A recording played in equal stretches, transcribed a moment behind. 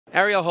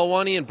Ariel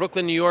Helwani in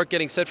Brooklyn, New York,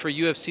 getting set for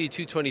UFC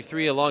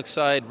 223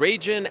 alongside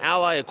Ragin'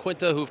 Al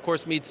Iaquinta, who of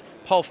course meets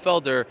Paul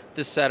Felder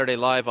this Saturday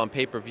live on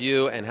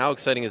pay-per-view. And how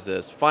exciting is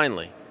this?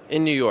 Finally,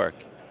 in New York,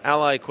 Al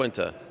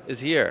Iaquinta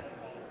is here.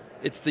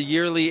 It's the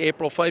yearly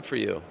April fight for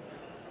you.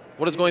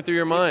 What is going through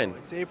your mind?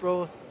 It's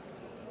April.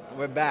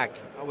 We're back.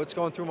 What's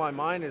going through my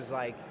mind is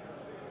like,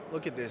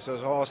 look at this. It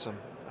was awesome.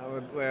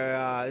 This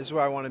is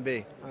where I want to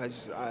be.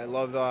 I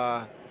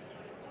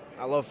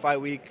love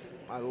fight week.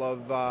 I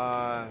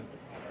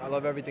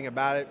love everything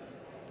about it.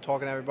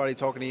 Talking to everybody,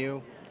 talking to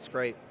you. It's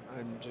great.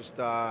 I'm just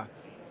in a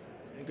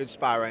good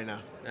spot right now.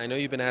 I know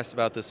you've been asked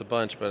about this a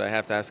bunch, but I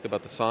have to ask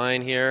about the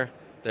sign here.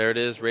 There it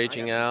is,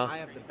 Raging Al. I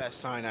have the best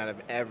sign out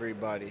of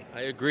everybody.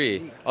 I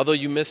agree. Although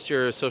you missed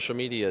your social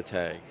media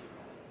tag.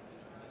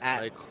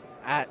 At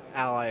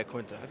Al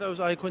Iaquinta. I thought it was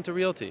Iaquinta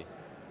Realty.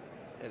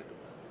 No,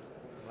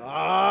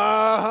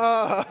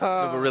 But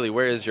but really,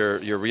 where is your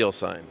real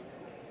sign?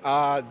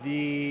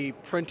 the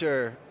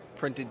printer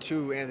printed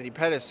two Anthony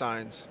Pettis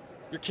signs.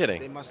 You're They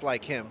kidding. must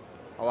like him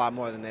a lot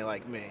more than they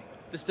like me.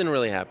 This didn't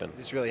really happen.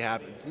 This really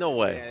happened. No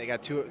way. Yeah,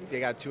 they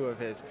got two of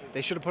his.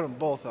 They should have put them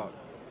both up.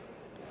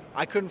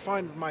 I couldn't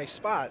find my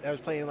spot. I was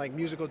playing like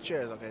musical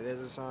chairs. Okay,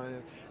 there's a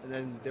sign, and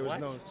then there was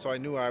What? no. So I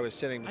knew where I was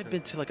sitting. I've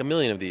been to like a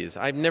million of these.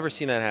 I've never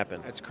seen that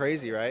happen. That's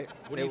crazy, right?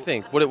 What do you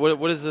think?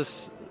 What is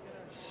this?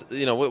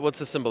 What's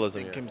the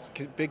symbolism Big,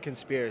 here? big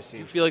conspiracy.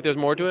 Do you feel like there's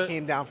more to it?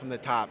 Came down from the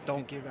top.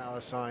 Don't give Al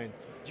a sign.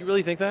 Do you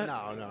really think that?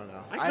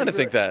 No. I kind of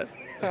think that.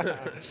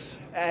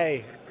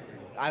 Hey,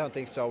 I don't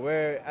think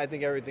so. I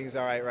think everything's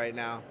all right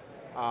now.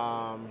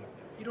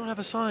 You don't have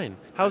a sign.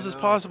 How is this know.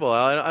 possible?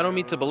 I don't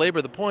mean to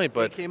belabor the point,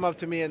 They but came up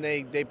to me and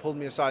they pulled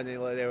me aside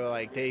and they were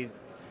like they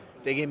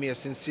gave me a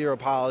sincere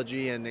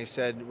apology and they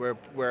said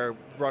we're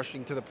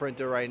rushing to the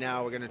printer right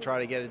now. We're gonna try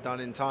to get it done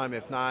in time.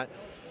 If not,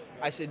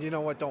 I said, you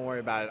know what? Don't worry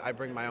about it. I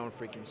bring my own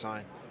freaking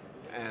sign.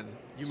 And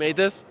you made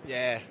this?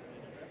 yeah,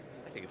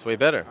 I think it's way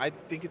better. I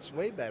think it's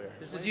way better.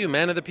 This is you,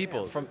 man of the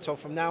people. From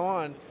now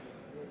on,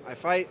 I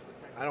fight.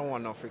 I don't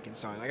want no freaking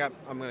sign.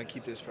 I'm gonna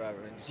keep this forever.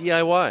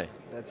 DIY,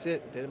 That's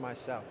it. Did it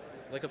myself.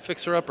 like a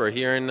fixer-upper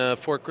here in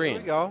Fort There we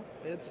Greene. go.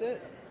 That's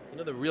it. You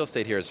know the real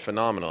estate here is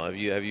phenomenal. Have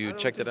you I don't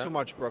checked do it out? Too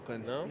much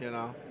Brooklyn. No? You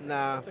know.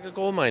 Nah. It's like a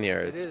gold mine here.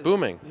 It It's is.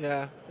 booming.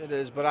 Yeah, it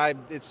is. But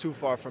it's too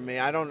far from me.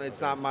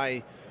 It's not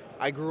my.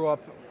 I grew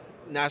up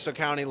Nassau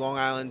County, Long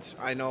Island.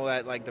 I know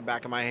that like the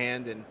back of my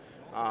hand, and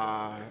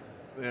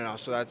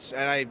so that's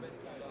and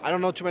I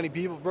don't know too many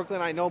people.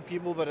 Brooklyn, I know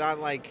people, but not.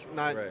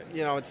 Right.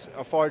 It's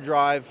a far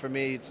drive for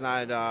me. It's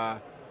not.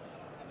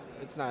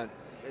 It's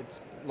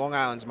Long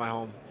Island's my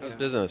home. How's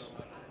business?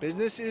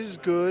 Business is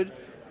good.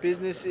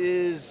 Business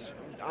is.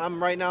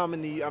 I'm in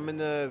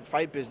the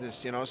fight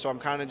business, so I'm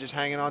kind of just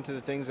hanging on to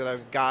the things that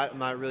I've got. I'm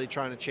not really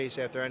trying to chase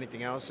after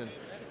anything else, and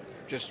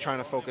just trying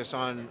to focus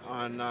on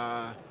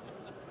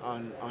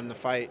the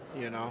fight,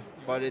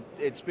 But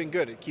it's been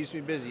good. It keeps me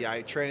busy.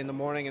 I train in the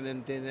morning, and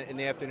then in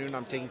the afternoon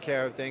I'm taking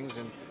care of things,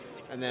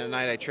 and then at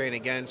night I train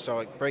again. So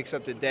it breaks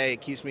up the day.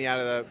 It keeps me out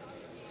of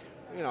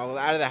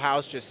the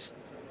house, just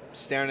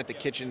staring at the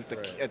kitchen,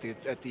 at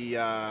the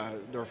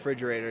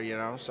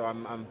refrigerator, So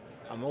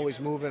I'm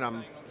always moving.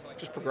 I'm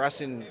just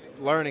progressing,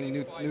 learning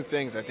new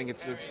things. I think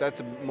that's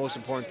the most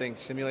important thing.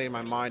 Stimulating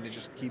my mind to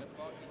just keep.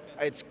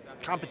 It's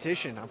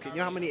competition. You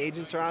know how many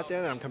agents are out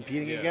there that I'm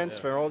competing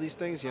against for all these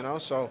things.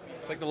 So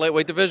It's like the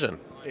lightweight division.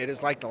 it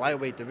is like the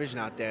lightweight division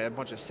out there. A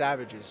bunch of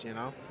savages.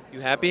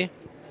 You happy?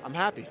 I'm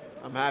happy.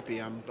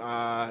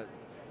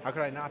 How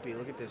could I not be?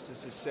 Look at this.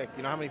 This is sick.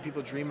 You know how many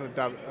people dream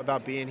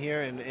about being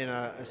here in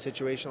a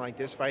situation like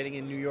this, fighting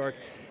in New York,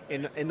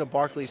 in the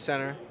Barclays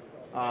Center.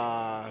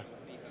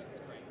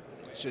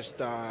 It's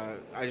just I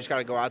just got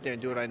to go out there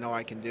and do what I know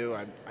I can do.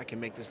 I can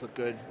make this look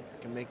good. I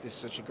can make this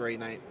such a great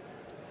night.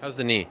 How's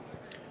the knee?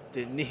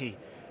 The knee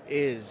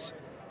is.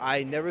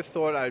 I never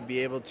thought I'd be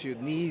able to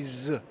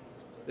knees.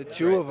 The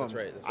two of them.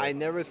 That's right. I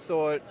never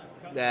thought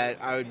that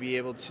I would be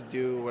able to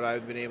do what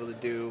I've been able to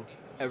do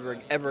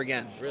ever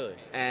again. Really?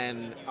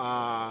 And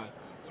I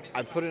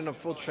put in a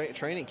full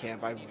training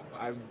camp.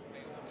 I've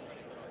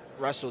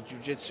wrestled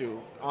jiu-jitsu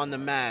on the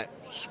mat,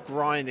 just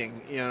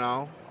grinding.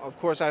 Of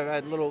course, I've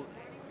had little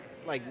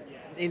like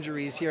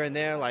injuries here and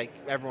there, like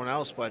everyone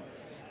else, but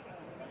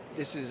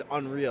this is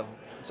unreal.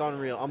 It's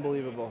unreal,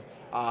 unbelievable.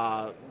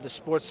 The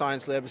Sports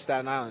Science Lab of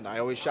Staten Island. I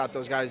always shout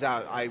those guys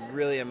out. I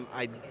really am.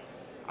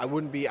 I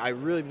wouldn't be. I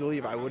really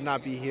believe I would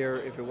not be here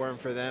if it weren't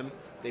for them.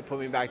 They put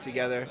me back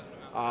together.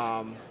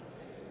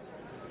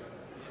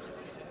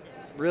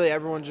 Really,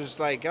 everyone just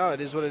like, oh,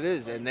 it is what it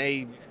is, and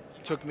they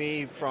took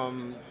me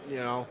from,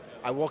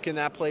 I walk in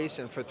that place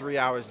and for 3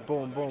 hours,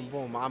 boom, boom,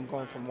 boom. I'm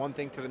going from one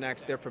thing to the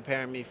next. They're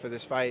preparing me for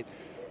this fight.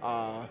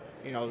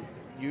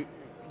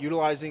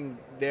 Utilizing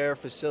their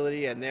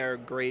facility and their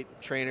great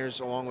trainers,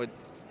 along with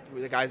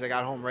the guys I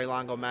got home, Ray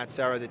Longo, Matt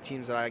Serra, the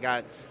teams that I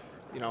got.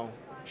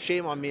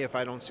 Shame on me if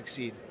I don't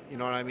succeed. You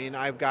know what I mean?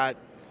 I've got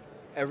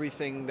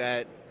everything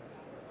that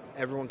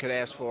everyone could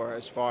ask for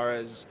as far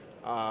as,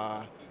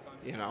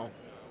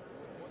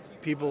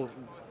 people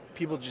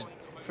just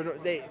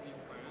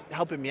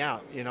helping me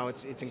out. You know,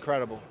 it's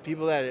incredible.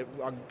 People that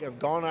have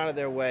gone out of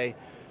their way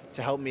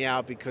to help me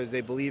out because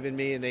they believe in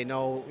me and they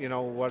know, you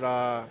know, what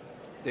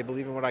they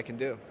believe in what I can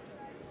do.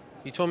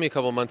 You told me a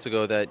couple months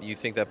ago that you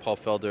think that Paul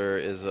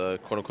Felder is a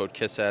quote-unquote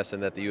kiss ass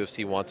and that the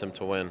UFC wants him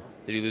to win.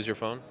 Did you lose your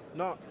phone?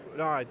 No,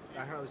 I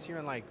was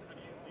hearing like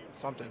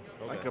something,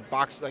 like a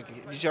box, like,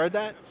 did you heard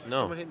that?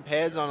 No. Someone hitting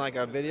pads on like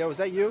a video. Was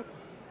that you?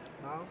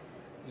 No?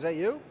 Was that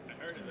you? I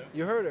heard it.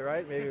 You heard it,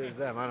 right? Maybe it was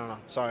them. I don't know.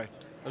 Sorry.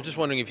 I'm just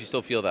wondering if you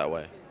still feel that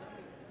way.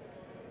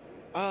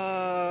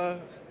 How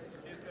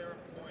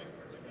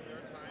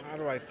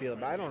do I feel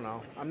about it? I don't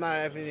know. I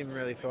haven't even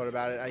really thought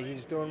about it.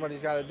 He's doing what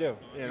he's got to do.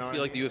 You know. You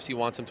feel like the UFC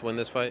wants him to win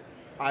this fight?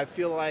 I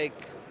feel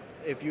like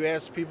if you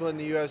ask people in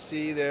the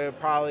UFC, they're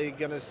probably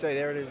gonna say,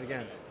 "There it is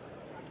again."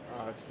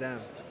 It's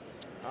them.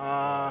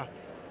 I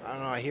don't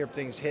know. I hear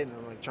things hitting.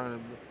 I'm like trying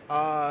to.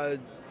 I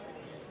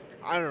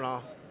don't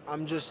know.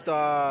 I'm just.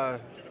 So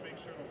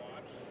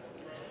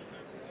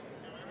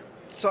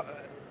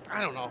I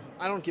don't know.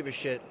 I don't give a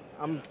shit.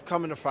 I'm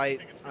coming to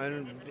fight.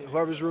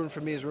 Whoever's rooting for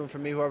me is rooting for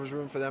me. Whoever's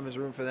rooting for them is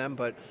rooting for them.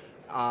 But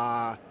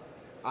I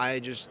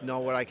just know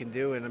what I can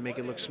do and make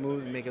it look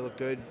smooth and make it look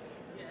good.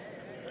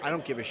 I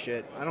don't give a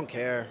shit. I don't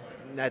care.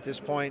 At this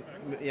point,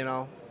 you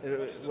know,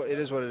 it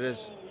is what it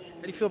is.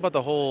 How do you feel about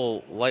the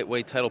whole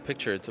lightweight title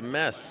picture? It's a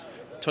mess.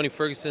 Tony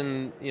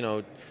Ferguson, you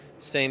know,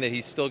 saying that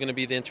he's still going to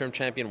be the interim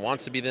champion,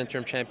 wants to be the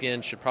interim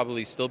champion, should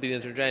probably still be the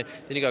interim champion.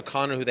 Then you got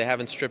Conor, who they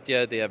haven't stripped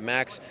yet. They have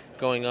Max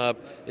going up.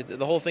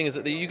 The whole thing is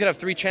that you could have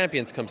 3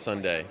 champions come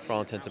Sunday, for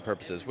all intents and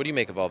purposes. What do you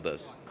make of all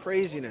this?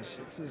 Craziness.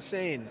 It's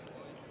insane.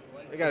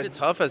 Is it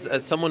tough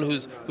as someone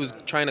who's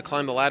trying to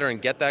climb the ladder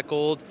and get that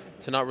gold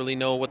to not really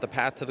know what the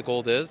path to the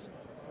gold is?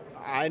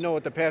 I know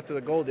what the path to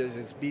the gold is.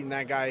 It's beating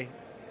that guy,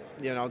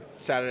 you know,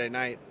 Saturday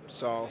night.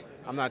 So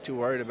I'm not too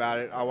worried about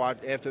it. I'll watch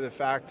after the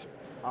fact.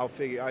 I'll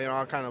figure, you know,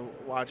 I'll kind of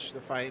watch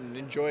the fight and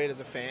enjoy it as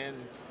a fan.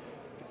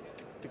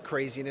 The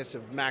craziness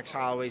of Max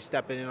Holloway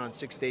stepping in on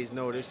 6 days'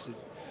 notice to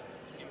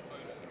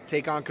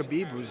take on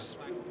Khabib, who's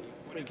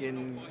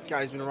freaking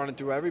guy's been running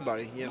through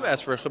everybody. You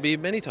asked for Khabib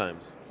many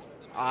times.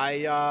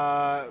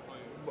 My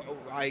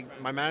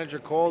manager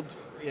called,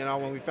 you know,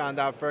 when we found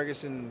out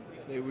Ferguson.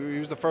 He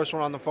was the first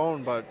one on the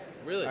phone, but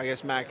really, I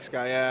guess Max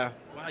got, yeah.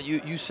 Wow,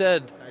 you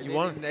said you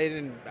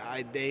wanted.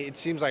 It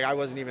seems like I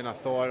wasn't even a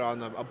thought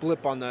on a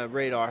blip on the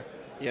radar,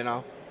 you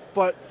know.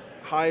 But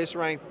highest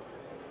ranked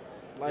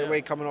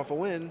lightweight coming off a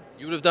win.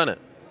 You would have done it.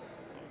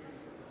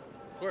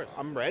 Of course.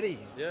 I'm ready.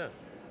 Yeah.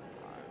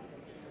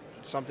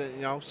 Something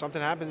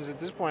happens at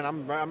this point.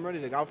 I'm ready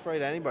to go. I'll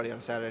fight anybody on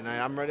Saturday night.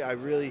 I'm ready.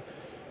 I'm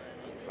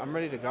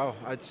ready to go.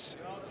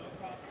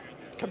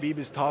 Khabib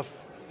is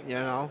tough, you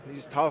know.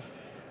 He's tough,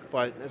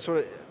 but that's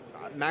what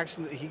Max.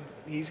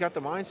 He's got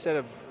the mindset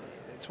of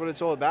it's what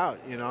it's all about,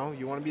 you know.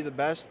 You want to be the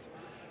best.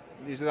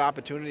 These are the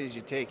opportunities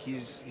you take.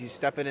 He's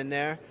stepping in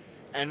there,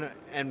 and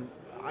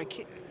I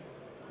can't.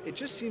 It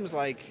just seems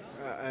like,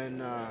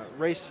 and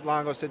Race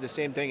Longo said the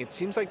same thing. It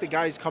seems like the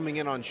guys coming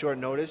in on short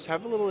notice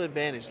have a little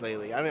advantage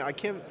lately. I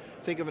can't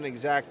think of an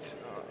exact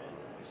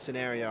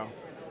scenario.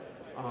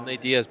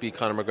 Nate Diaz beat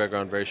Conor McGregor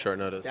on very short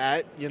notice.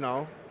 That, you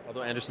know.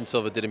 Although Anderson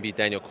Silva didn't beat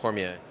Daniel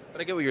Cormier. But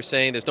I get what you're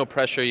saying. There's no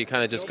pressure. You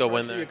kind of just go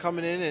in there. You're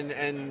coming in,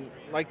 and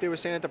like they were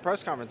saying at the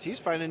press conference, he's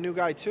fighting a new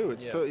guy too.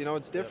 It's you know,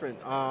 it's different.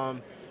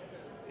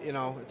 You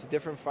know, it's a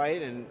different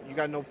fight, and you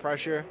got no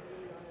pressure.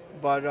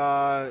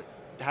 But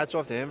hats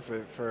off to him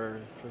for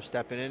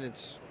stepping in.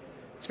 That's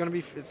gonna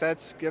be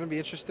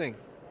interesting.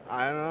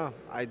 I don't know.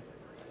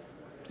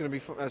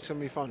 That's gonna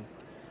be fun.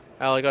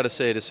 Al, I got to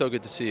say, it is so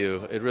good to see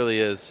you. It really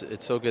is.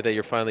 It's so good that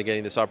you're finally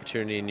getting this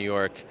opportunity in New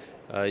York.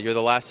 You're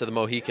the last of the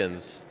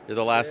Mohicans. You're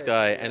the last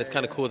guy, and it's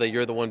kind of cool that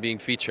you're the one being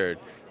featured.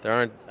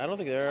 I don't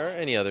think there are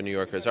any other New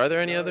Yorkers. Are there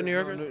any other New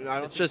Yorkers?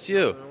 It's just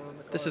you.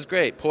 This is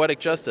great. Poetic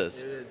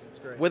justice. It is. It's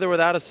great. With or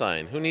without a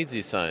sign. Who needs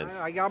these signs?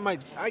 I got my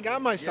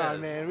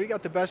sign, man. We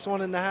got the best one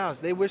in the house.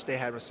 They wish they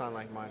had a sign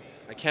like mine.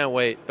 I can't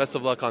wait. Best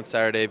of luck on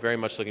Saturday. Very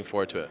much looking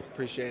forward to it.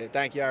 Appreciate it.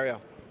 Thank you,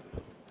 Ariel.